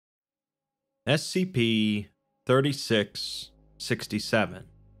SCP-3667.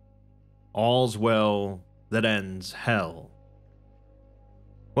 All's well that ends hell.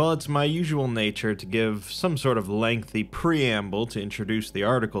 Well, it's my usual nature to give some sort of lengthy preamble to introduce the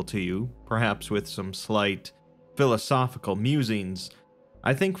article to you, perhaps with some slight philosophical musings.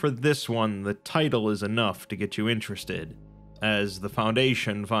 I think for this one, the title is enough to get you interested, as the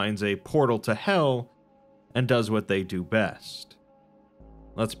Foundation finds a portal to hell and does what they do best.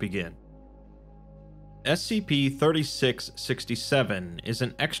 Let's begin. SCP-3667 is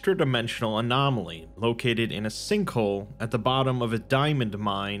an extra-dimensional anomaly located in a sinkhole at the bottom of a diamond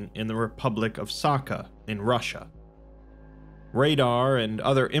mine in the Republic of Sakha in Russia. Radar and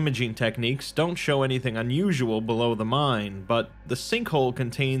other imaging techniques don't show anything unusual below the mine, but the sinkhole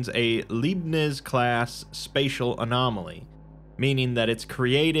contains a Leibniz-class spatial anomaly, meaning that it's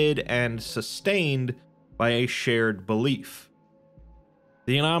created and sustained by a shared belief.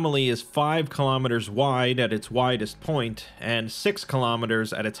 The anomaly is 5 kilometers wide at its widest point and 6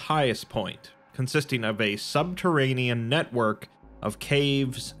 kilometers at its highest point, consisting of a subterranean network of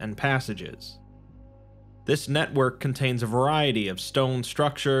caves and passages. This network contains a variety of stone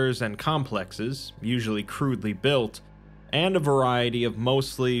structures and complexes, usually crudely built, and a variety of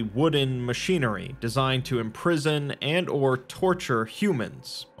mostly wooden machinery designed to imprison and/or torture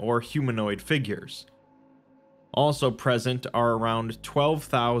humans or humanoid figures. Also present are around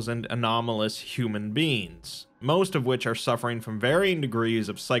 12,000 anomalous human beings, most of which are suffering from varying degrees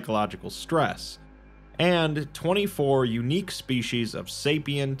of psychological stress, and 24 unique species of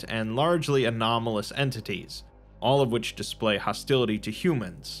sapient and largely anomalous entities, all of which display hostility to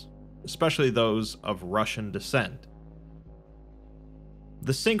humans, especially those of Russian descent.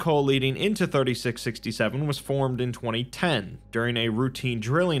 The sinkhole leading into 3667 was formed in 2010 during a routine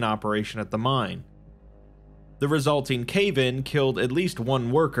drilling operation at the mine. The resulting cave-in killed at least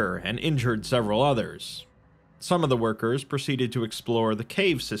one worker and injured several others. Some of the workers proceeded to explore the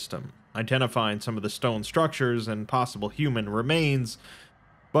cave system, identifying some of the stone structures and possible human remains,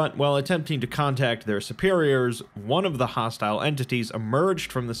 but while attempting to contact their superiors, one of the hostile entities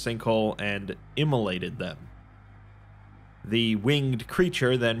emerged from the sinkhole and immolated them. The winged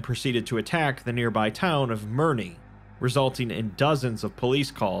creature then proceeded to attack the nearby town of Mirny, resulting in dozens of police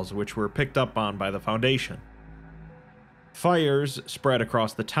calls which were picked up on by the Foundation. Fires spread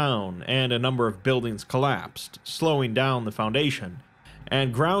across the town, and a number of buildings collapsed, slowing down the Foundation,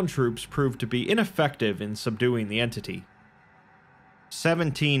 and ground troops proved to be ineffective in subduing the entity.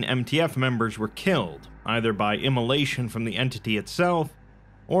 17 MTF members were killed, either by immolation from the entity itself,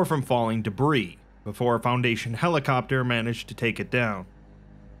 or from falling debris, before a Foundation helicopter managed to take it down.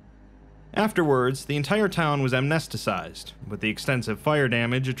 Afterwards, the entire town was amnesticized, with the extensive fire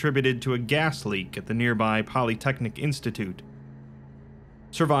damage attributed to a gas leak at the nearby Polytechnic Institute.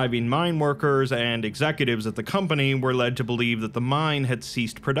 Surviving mine workers and executives at the company were led to believe that the mine had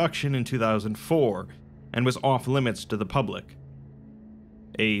ceased production in 2004 and was off-limits to the public.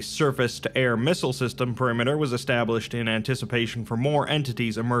 A surface-to-air missile system perimeter was established in anticipation for more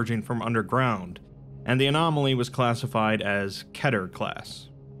entities emerging from underground, and the anomaly was classified as Keter class.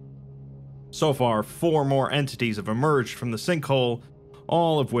 So far, 4 more entities have emerged from the sinkhole,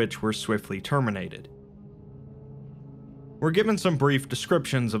 all of which were swiftly terminated. We're given some brief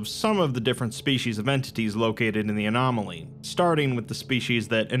descriptions of some of the different species of entities located in the anomaly, starting with the species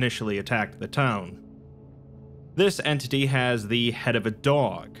that initially attacked the town. This entity has the head of a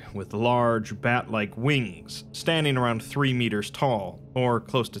dog, with large bat-like wings, standing around 3 meters tall, or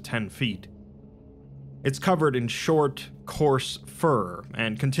close to 10 feet. It's covered in short, coarse fur,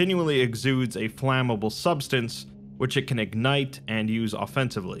 and continually exudes a flammable substance which it can ignite and use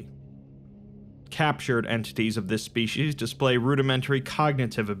offensively. Captured entities of this species display rudimentary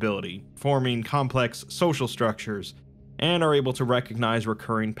cognitive ability, forming complex social structures, and are able to recognize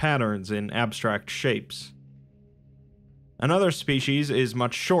recurring patterns in abstract shapes. Another species is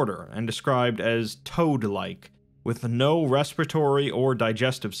much shorter and described as toad-like, with no respiratory or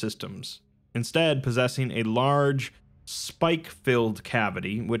digestive systems, instead possessing a large, spike-filled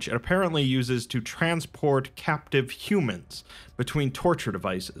cavity which it apparently uses to transport captive humans between torture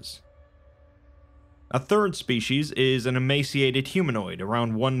devices. A third species is an emaciated humanoid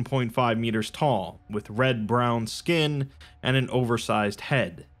around 1.5 meters tall, with red-brown skin and an oversized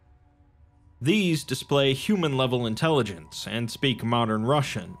head. These display human-level intelligence and speak modern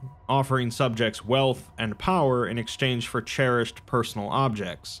Russian, offering subjects wealth and power in exchange for cherished personal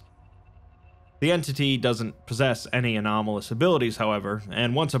objects. The entity doesn't possess any anomalous abilities, however,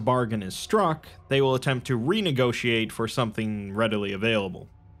 and once a bargain is struck, they will attempt to renegotiate for something readily available.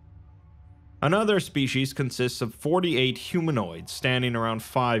 Another species consists of 48 humanoids standing around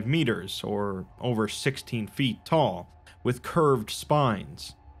 5 meters, or over 16 feet tall, with curved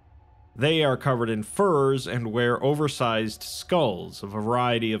spines. They are covered in furs and wear oversized skulls of a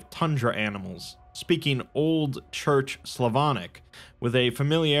variety of tundra animals, speaking Old Church Slavonic with a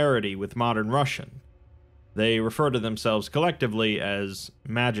familiarity with modern Russian. They refer to themselves collectively as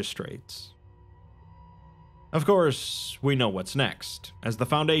magistrates. Of course, we know what's next, as the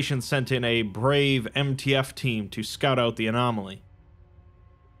Foundation sent in a brave MTF team to scout out the anomaly.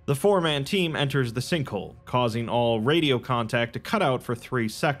 The 4-man team enters the sinkhole, causing all radio contact to cut out for 3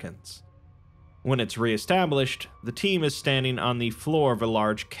 seconds. When it's re-established, the team is standing on the floor of a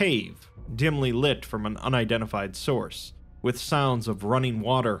large cave, dimly lit from an unidentified source, with sounds of running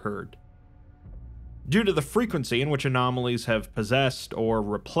water heard. Due to the frequency in which anomalies have possessed or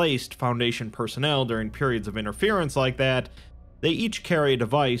replaced Foundation personnel during periods of interference like that, they each carry a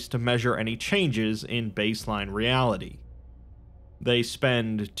device to measure any changes in baseline reality. They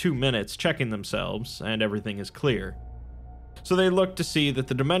spend 2 minutes checking themselves, and everything is clear. So they look to see that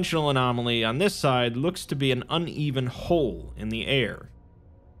the dimensional anomaly on this side looks to be an uneven hole in the air.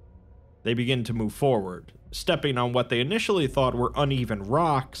 They begin to move forward, stepping on what they initially thought were uneven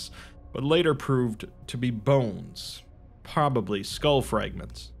rocks, but later proved to be bones, probably skull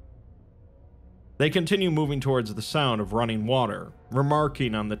fragments. They continue moving towards the sound of running water,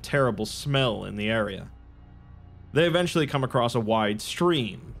 remarking on the terrible smell in the area. They eventually come across a wide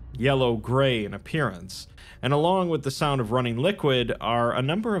stream, yellow-gray in appearance, and along with the sound of running liquid are a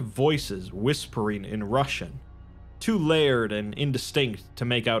number of voices whispering in Russian, too layered and indistinct to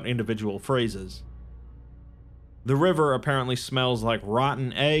make out individual phrases. The river apparently smells like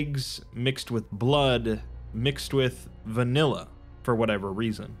rotten eggs mixed with blood, mixed with vanilla, for whatever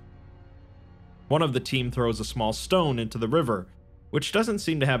reason. One of the team throws a small stone into the river, which doesn't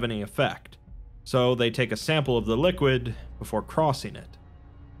seem to have any effect, so they take a sample of the liquid before crossing it.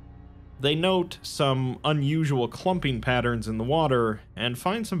 They note some unusual clumping patterns in the water and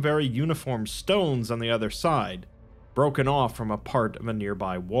find some very uniform stones on the other side, broken off from a part of a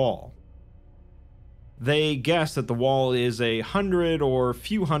nearby wall. They guess that the wall is 100 or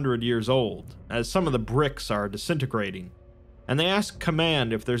few hundred years old, as some of the bricks are disintegrating, and they ask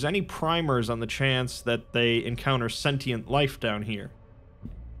Command if there's any primers on the chance that they encounter sentient life down here.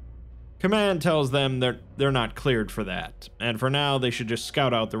 Command tells them they're not cleared for that, and for now they should just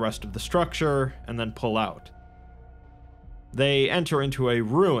scout out the rest of the structure and then pull out. They enter into a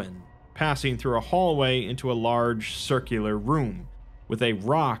ruin, passing through a hallway into a large circular room, with a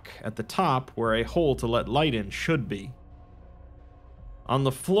rock at the top where a hole to let light in should be. On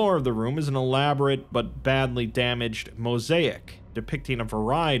the floor of the room is an elaborate but badly damaged mosaic depicting a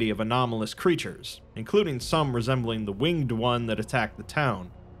variety of anomalous creatures, including some resembling the winged one that attacked the town.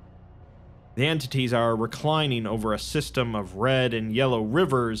 The entities are reclining over a system of red and yellow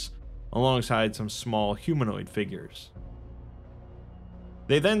rivers alongside some small humanoid figures.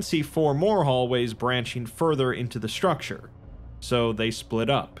 They then see 4 more hallways branching further into the structure, so they split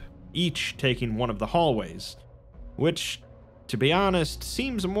up, each taking one of the hallways, which, to be honest,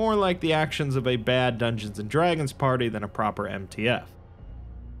 seems more like the actions of a bad Dungeons & Dragons party than a proper MTF.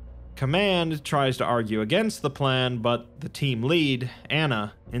 Command tries to argue against the plan, but the team lead,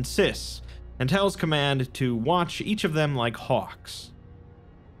 Anna, insists and tells Command to watch each of them like hawks.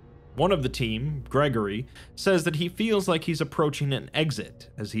 One of the team, Gregory, says that he feels like he's approaching an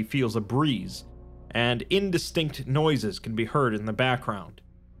exit as he feels a breeze, and indistinct noises can be heard in the background.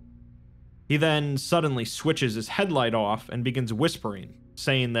 He then suddenly switches his headlight off and begins whispering,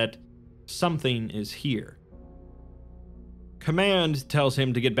 saying that something is here. Command tells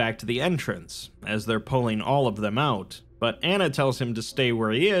him to get back to the entrance, as they're pulling all of them out, but Anna tells him to stay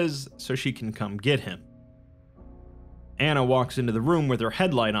where he is so she can come get him. Anna walks into the room with her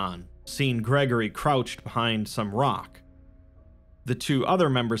headlight on, seeing Gregory crouched behind some rock. The 2 other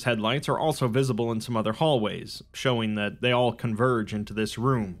members' headlights are also visible in some other hallways, showing that they all converge into this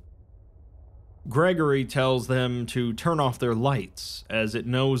room. Gregory tells them to turn off their lights, as it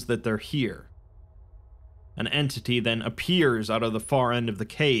knows that they're here. An entity then appears out of the far end of the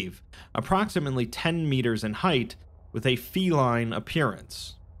cave, approximately 10 meters in height, with a feline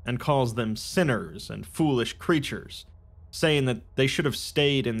appearance, and calls them sinners and foolish creatures, saying that they should have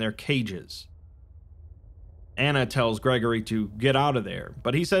stayed in their cages. Anna tells Gregory to get out of there,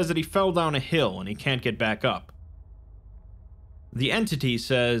 but he says that he fell down a hill and he can't get back up. The entity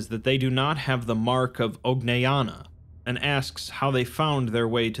says that they do not have the mark of Ognayana, and asks how they found their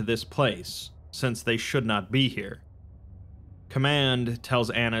way to this place, since they should not be here. Command tells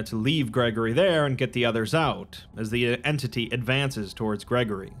Anna to leave Gregory there and get the others out, as the entity advances towards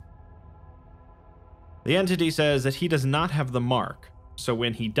Gregory. The entity says that he does not have the mark, so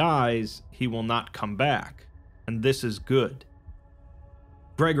when he dies, he will not come back, and this is good.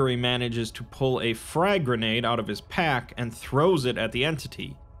 Gregory manages to pull a frag grenade out of his pack and throws it at the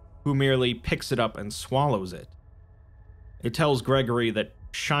entity, who merely picks it up and swallows it. It tells Gregory that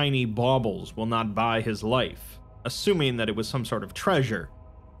shiny baubles will not buy his life, assuming that it was some sort of treasure,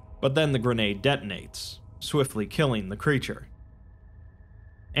 but then the grenade detonates, swiftly killing the creature.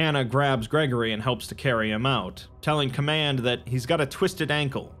 Anna grabs Gregory and helps to carry him out, telling Command that he's got a twisted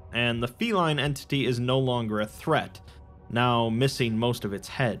ankle, and the feline entity is no longer a threat, now missing most of its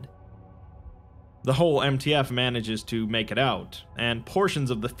head. The whole MTF manages to make it out, and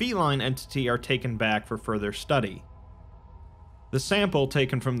portions of the feline entity are taken back for further study. The sample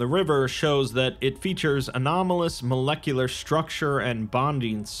taken from the river shows that it features anomalous molecular structure and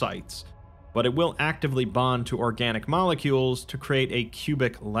bonding sites, but it will actively bond to organic molecules to create a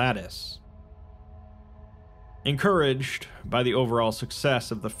cubic lattice. Encouraged by the overall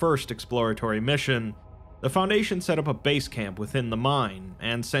success of the first exploratory mission, the Foundation set up a base camp within the mine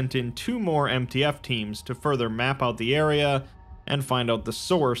and sent in 2 more MTF teams to further map out the area and find out the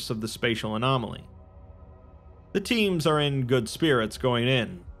source of the spatial anomaly. The teams are in good spirits going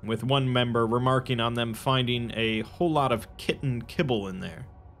in, with one member remarking on them finding a whole lot of kitten kibble in there.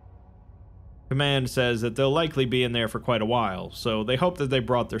 Command says that they'll likely be in there for quite a while, so they hope that they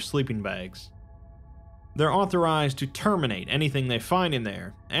brought their sleeping bags. They're authorized to terminate anything they find in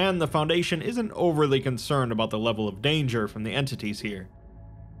there, and the Foundation isn't overly concerned about the level of danger from the entities here.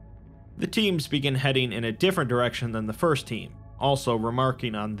 The teams begin heading in a different direction than the first team, also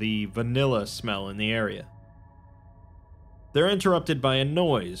remarking on the vanilla smell in the area. They're interrupted by a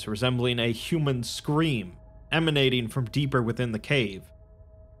noise resembling a human scream, emanating from deeper within the cave.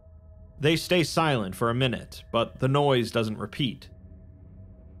 They stay silent for a minute, but the noise doesn't repeat.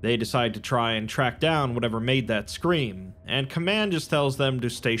 They decide to try and track down whatever made that scream, and Command just tells them to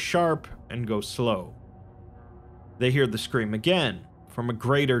stay sharp and go slow. They hear the scream again, from a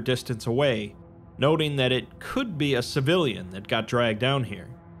greater distance away, noting that it could be a civilian that got dragged down here.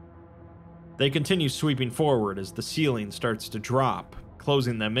 They continue sweeping forward as the ceiling starts to drop,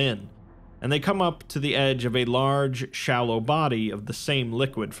 closing them in, and they come up to the edge of a large, shallow body of the same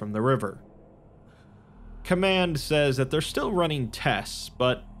liquid from the river. Command says that they're still running tests,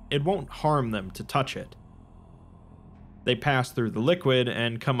 but it won't harm them to touch it. They pass through the liquid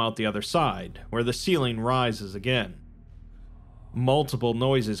and come out the other side, where the ceiling rises again. Multiple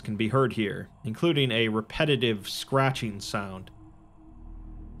noises can be heard here, including a repetitive scratching sound.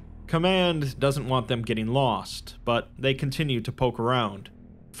 Command doesn't want them getting lost, but they continue to poke around,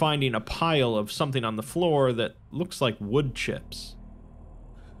 finding a pile of something on the floor that looks like wood chips.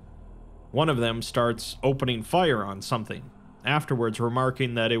 One of them starts opening fire on something, afterwards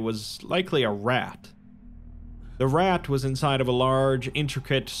remarking that it was likely a rat. The rat was inside of a large,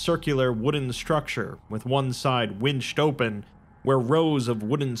 intricate, circular wooden structure with one side winched open, where rows of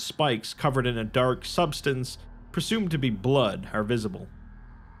wooden spikes covered in a dark substance, presumed to be blood, are visible.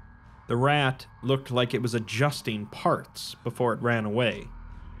 The rat looked like it was adjusting parts before it ran away.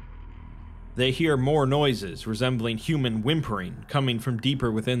 They hear more noises resembling human whimpering coming from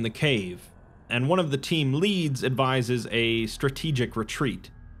deeper within the cave, and one of the team leads advises a strategic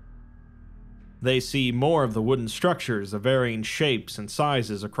retreat. They see more of the wooden structures of varying shapes and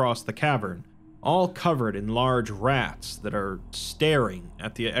sizes across the cavern, all covered in large rats that are staring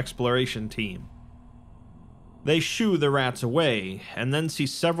at the exploration team. They shoo the rats away, and then see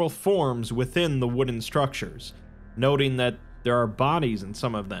several forms within the wooden structures, noting that there are bodies in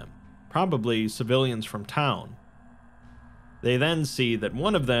some of them, probably civilians from town. They then see that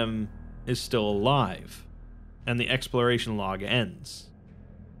one of them is still alive, and the exploration log ends.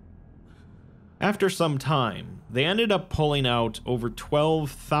 After some time, they ended up pulling out over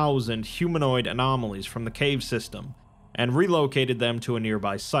 12,000 humanoid anomalies from the cave system, and relocated them to a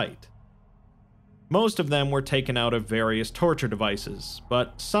nearby site. Most of them were taken out of various torture devices,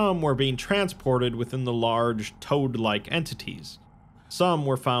 but some were being transported within the large toad-like entities. Some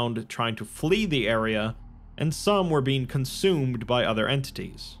were found trying to flee the area, and some were being consumed by other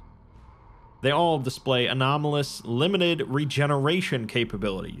entities. They all display anomalous, limited regeneration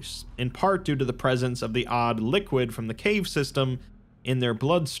capabilities, in part due to the presence of the odd liquid from the cave system in their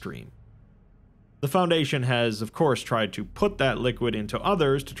bloodstream. The Foundation has, of course, tried to put that liquid into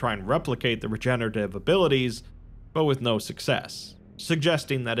others to try and replicate the regenerative abilities, but with no success,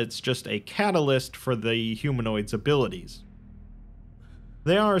 suggesting that it's just a catalyst for the humanoid's abilities.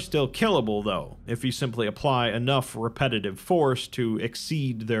 They are still killable, though, if you simply apply enough repetitive force to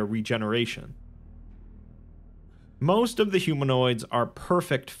exceed their regeneration. Most of the humanoids are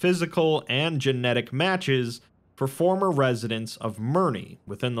perfect physical and genetic matches for former residents of Murney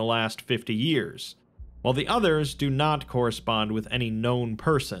within the last 50 years, while the others do not correspond with any known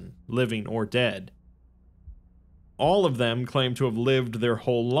person, living or dead. All of them claim to have lived their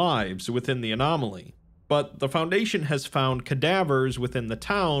whole lives within the anomaly, but the Foundation has found cadavers within the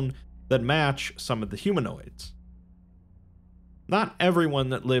town that match some of the humanoids. Not everyone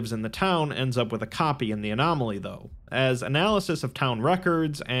that lives in the town ends up with a copy in the anomaly, though, as analysis of town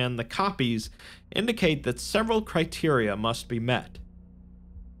records and the copies indicate that several criteria must be met.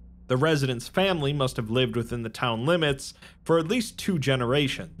 The resident's family must have lived within the town limits for at least 2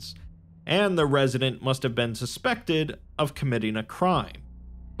 generations, and the resident must have been suspected of committing a crime,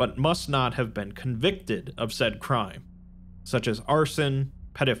 but must not have been convicted of said crime, such as arson,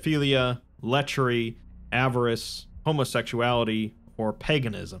 pedophilia, lechery, avarice, homosexuality, or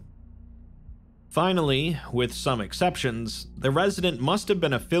paganism. Finally, with some exceptions, the resident must have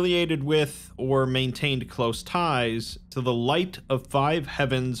been affiliated with or maintained close ties to the Light of Five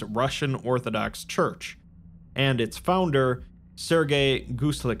Heavens Russian Orthodox Church and its founder, Sergei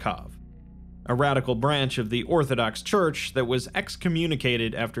Guslikov, a radical branch of the Orthodox Church that was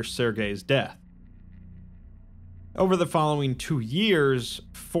excommunicated after Sergei's death. Over the following 2 years,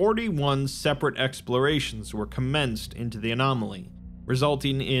 41 separate explorations were commenced into the anomaly,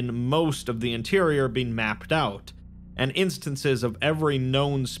 resulting in most of the interior being mapped out, and instances of every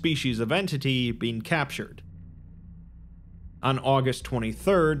known species of entity being captured. On August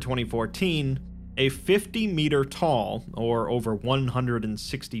 23, 2014, a 50-meter tall, or over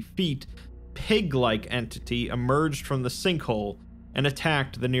 160 feet, pig-like entity emerged from the sinkhole and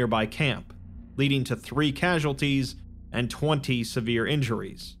attacked the nearby camp, leading to 3 casualties and 20 severe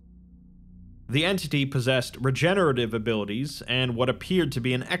injuries. The entity possessed regenerative abilities and what appeared to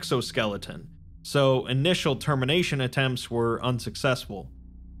be an exoskeleton, so initial termination attempts were unsuccessful.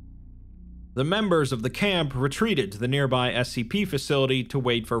 The members of the camp retreated to the nearby SCP facility to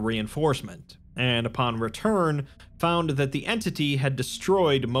wait for reinforcement, and upon return, found that the entity had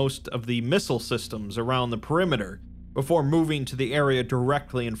destroyed most of the missile systems around the perimeter before moving to the area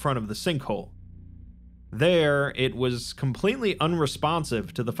directly in front of the sinkhole. There, it was completely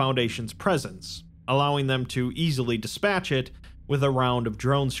unresponsive to the Foundation's presence, allowing them to easily dispatch it with a round of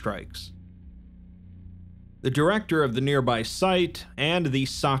drone strikes. The director of the nearby site and the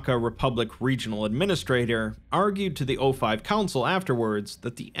Saka Republic Regional Administrator argued to the O5 Council afterwards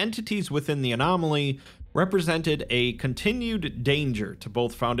that the entities within the anomaly represented a continued danger to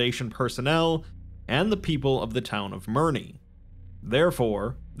both Foundation personnel and the people of the town of Murney.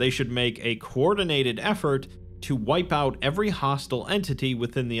 Therefore, they should make a coordinated effort to wipe out every hostile entity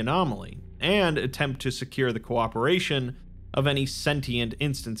within the anomaly, and attempt to secure the cooperation of any sentient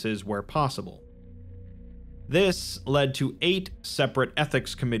instances where possible. This led to 8 separate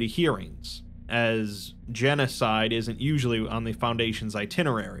ethics committee hearings, as genocide isn't usually on the Foundation's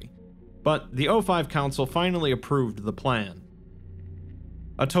itinerary, but the O5 Council finally approved the plan.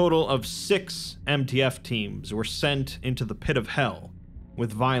 A total of 6 MTF teams were sent into the pit of hell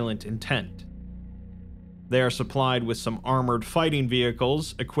with violent intent. They are supplied with some armored fighting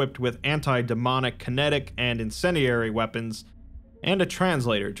vehicles equipped with anti-demonic kinetic and incendiary weapons, and a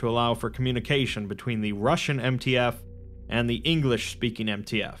translator to allow for communication between the Russian MTF and the English-speaking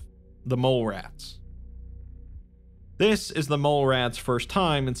MTF, the Mole Rats. This is the Mole Rats' first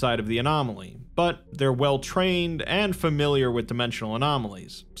time inside of the anomaly, but they're well trained and familiar with dimensional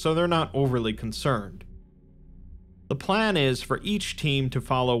anomalies, so they're not overly concerned. The plan is for each team to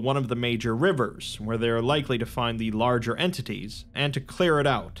follow one of the major rivers, where they are likely to find the larger entities, and to clear it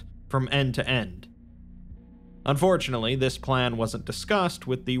out, from end to end. Unfortunately, this plan wasn't discussed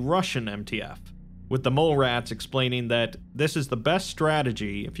with the Russian MTF, with the Mole Rats explaining that this is the best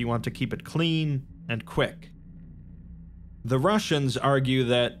strategy if you want to keep it clean and quick. The Russians argue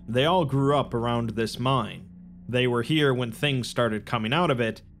that they all grew up around this mine. They were here when things started coming out of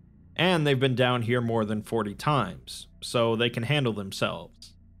it, and they've been down here more than 40 times, so they can handle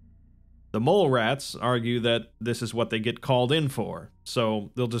themselves. The Mole Rats argue that this is what they get called in for,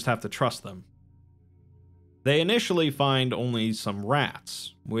 so they'll just have to trust them. They initially find only some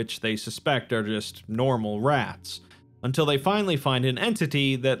rats, which they suspect are just normal rats, until they finally find an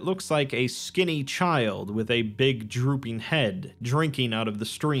entity that looks like a skinny child with a big drooping head drinking out of the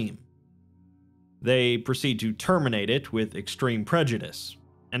stream. They proceed to terminate it with extreme prejudice,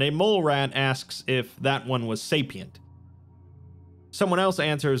 and a mole rat asks if that one was sapient. Someone else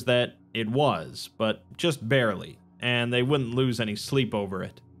answers that it was, but just barely, and they wouldn't lose any sleep over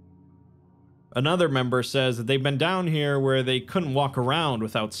it. Another member says that they've been down here where they couldn't walk around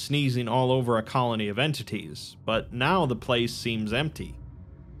without sneezing all over a colony of entities, but now the place seems empty.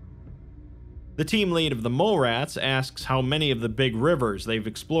 The team lead of the mole rats asks how many of the big rivers they've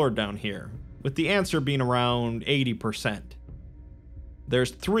explored down here, with the answer being around 80%.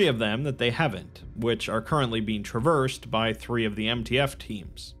 There's 3 of them that they haven't, which are currently being traversed by 3 of the MTF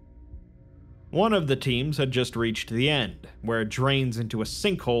teams. One of the teams had just reached the end, where it drains into a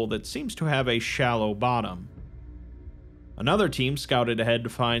sinkhole that seems to have a shallow bottom. Another team scouted ahead to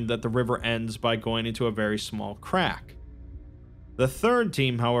find that the river ends by going into a very small crack. The third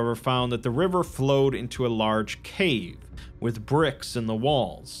team, however, found that the river flowed into a large cave, with bricks in the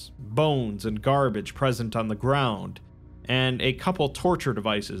walls, bones and garbage present on the ground, and a couple torture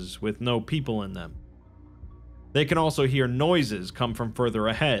devices with no people in them. They can also hear noises come from further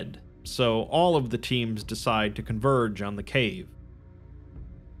ahead, so all of the teams decide to converge on the cave.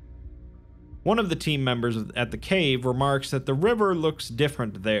 One of the team members at the cave remarks that the river looks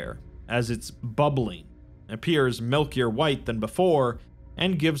different there, as it's bubbling, appears milkier white than before,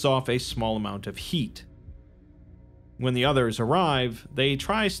 and gives off a small amount of heat. When the others arrive, they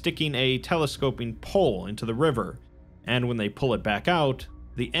try sticking a telescoping pole into the river, and when they pull it back out,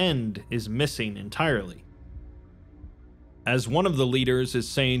 the end is missing entirely. As one of the leaders is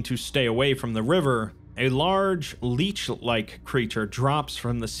saying to stay away from the river, a large leech-like creature drops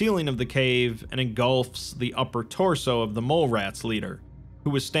from the ceiling of the cave and engulfs the upper torso of the mole rat's leader, who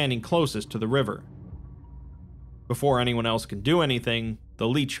was standing closest to the river. Before anyone else can do anything, the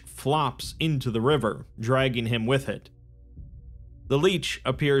leech flops into the river, dragging him with it. The leech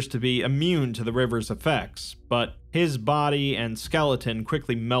appears to be immune to the river's effects, but his body and skeleton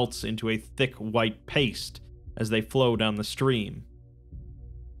quickly melts into a thick white paste as they flow down the stream.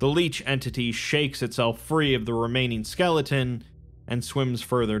 The leech entity shakes itself free of the remaining skeleton and swims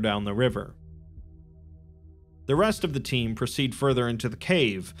further down the river. The rest of the team proceed further into the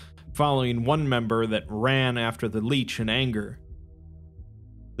cave, following one member that ran after the leech in anger.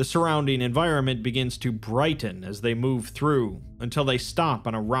 The surrounding environment begins to brighten as they move through, until they stop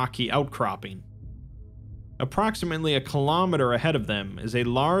on a rocky outcropping. Approximately a kilometer ahead of them is a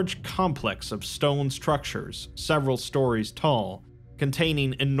large complex of stone structures, several stories tall,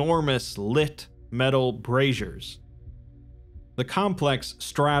 containing enormous lit metal braziers. The complex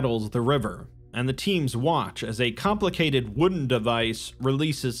straddles the river, and the teams watch as a complicated wooden device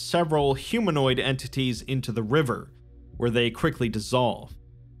releases several humanoid entities into the river, where they quickly dissolve.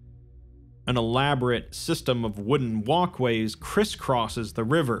 An elaborate system of wooden walkways crisscrosses the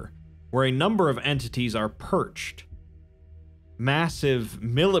river, where a number of entities are perched. Massive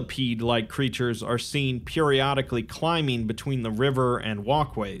millipede-like creatures are seen periodically climbing between the river and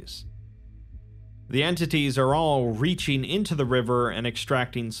walkways. The entities are all reaching into the river and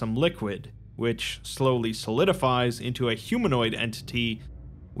extracting some liquid, which slowly solidifies into a humanoid entity,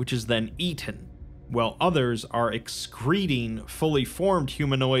 which is then eaten, while others are excreting fully formed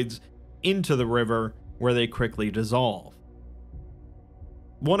humanoids into the river, where they quickly dissolve.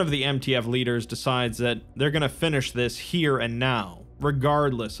 One of the MTF leaders decides that they're going to finish this here and now,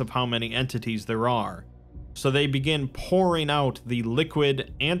 regardless of how many entities there are, so they begin pouring out the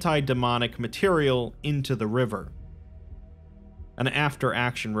liquid anti-demonic material into the river. An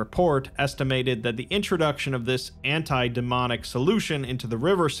after-action report estimated that the introduction of this anti-demonic solution into the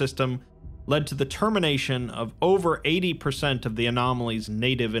river system led to the termination of over 80% of the anomaly's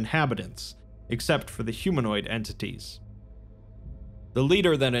native inhabitants, except for the humanoid entities. The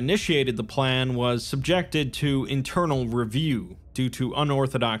leader that initiated the plan was subjected to internal review due to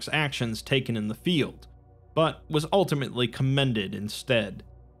unorthodox actions taken in the field, but was ultimately commended instead.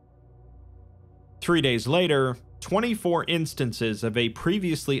 3 days later, 24 instances of a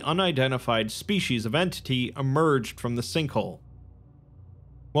previously unidentified species of entity emerged from the sinkhole.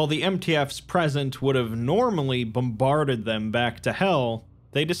 While the MTFs present would have normally bombarded them back to hell,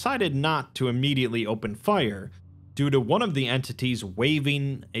 they decided not to immediately open fire due to one of the entities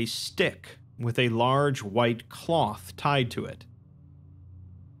waving a stick with a large white cloth tied to it.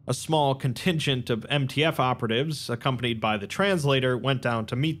 A small contingent of MTF operatives, accompanied by the translator, went down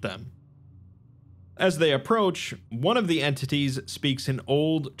to meet them. As they approach, one of the entities speaks in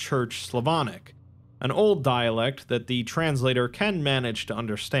Old Church Slavonic, an old dialect that the translator can manage to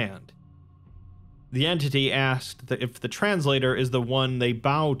understand. The entity asked if the translator is the one they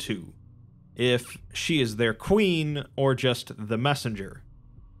bow to, if she is their queen or just the messenger.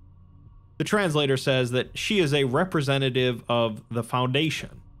 The translator says that she is a representative of the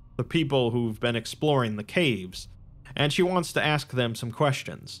Foundation, the people who've been exploring the caves, and she wants to ask them some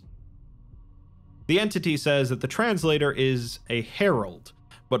questions. The entity says that the translator is a herald,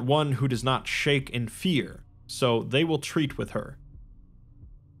 but one who does not shake in fear, so they will treat with her.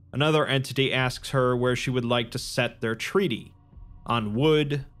 Another entity asks her where she would like to set their treaty: on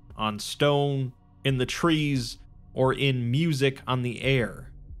wood, on stone, in the trees, or in music on the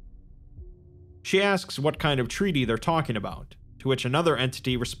air. She asks what kind of treaty they're talking about, to which another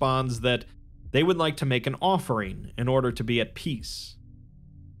entity responds that they would like to make an offering in order to be at peace.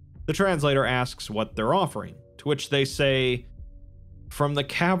 The translator asks what they're offering, to which they say, "From the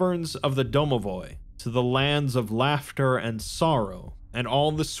caverns of the Domovoi to the lands of laughter and sorrow, and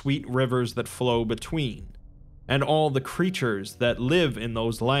all the sweet rivers that flow between, and all the creatures that live in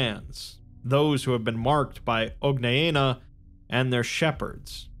those lands, those who have been marked by Ognaena and their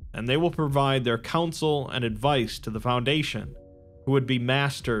shepherds, and they will provide their counsel and advice to the Foundation, who would be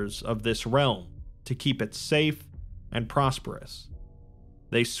masters of this realm, to keep it safe and prosperous.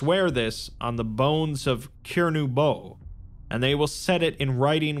 They swear this on the bones of Kirnu Bo, and they will set it in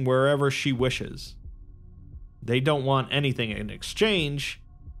writing wherever she wishes. They don't want anything in exchange,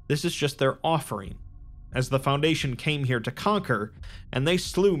 this is just their offering, as the Foundation came here to conquer, and they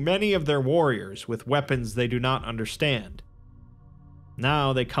slew many of their warriors with weapons they do not understand.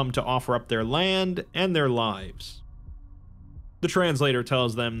 Now they come to offer up their land and their lives." The translator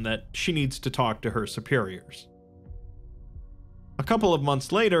tells them that she needs to talk to her superiors. A couple of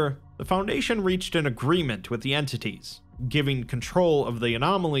months later, the Foundation reached an agreement with the entities, giving control of the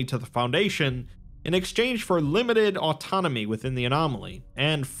anomaly to the Foundation in exchange for limited autonomy within the anomaly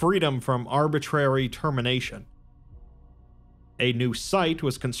and freedom from arbitrary termination. A new site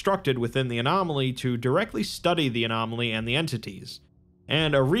was constructed within the anomaly to directly study the anomaly and the entities,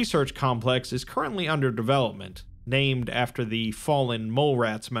 and a research complex is currently under development, named after the fallen Mole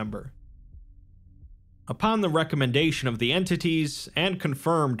Rats member. Upon the recommendation of the entities, and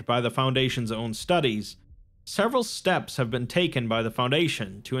confirmed by the Foundation's own studies, several steps have been taken by the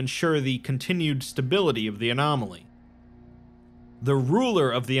Foundation to ensure the continued stability of the anomaly. The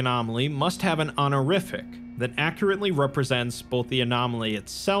ruler of the anomaly must have an honorific that accurately represents both the anomaly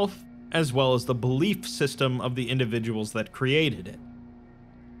itself as well as the belief system of the individuals that created it.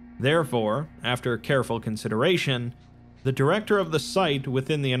 Therefore, after careful consideration, the director of the site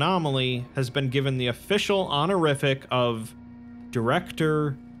within the anomaly has been given the official honorific of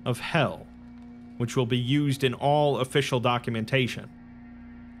Director of Hell, which will be used in all official documentation.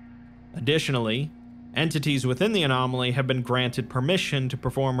 Additionally, entities within the anomaly have been granted permission to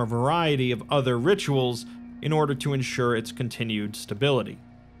perform a variety of other rituals in order to ensure its continued stability.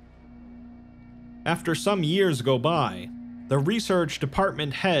 After some years go by, the research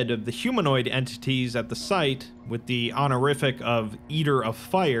department head of the humanoid entities at the site, with the honorific of Eater of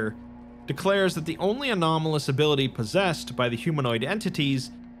Fire, declares that the only anomalous ability possessed by the humanoid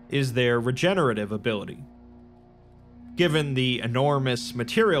entities is their regenerative ability. Given the enormous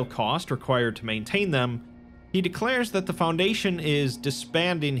material cost required to maintain them, he declares that the Foundation is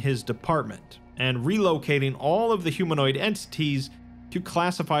disbanding his department and relocating all of the humanoid entities to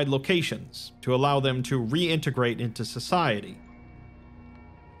classified locations to allow them to reintegrate into society.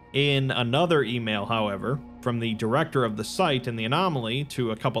 In another email, however, from the director of the site in the anomaly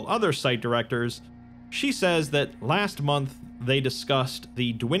to a couple other site directors, she says that last month they discussed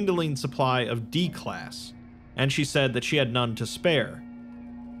the dwindling supply of D-Class, and she said that she had none to spare.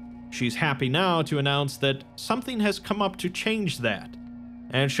 She's happy now to announce that something has come up to change that,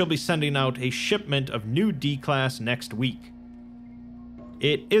 and she'll be sending out a shipment of new D-Class next week.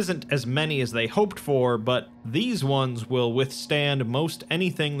 It isn't as many as they hoped for, but these ones will withstand most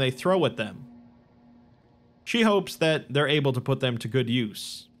anything they throw at them. She hopes that they're able to put them to good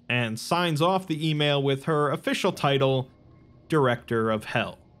use, and signs off the email with her official title, Director of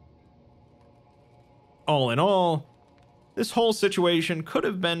Hell. All in all, this whole situation could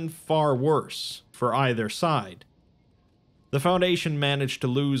have been far worse for either side. The Foundation managed to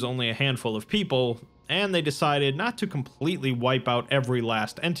lose only a handful of people, and they decided not to completely wipe out every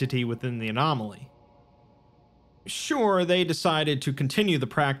last entity within the anomaly. Sure, they decided to continue the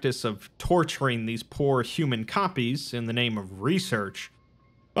practice of torturing these poor human copies in the name of research,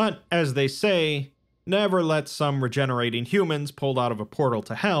 but as they say, never let some regenerating humans pulled out of a portal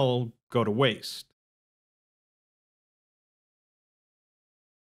to hell go to waste.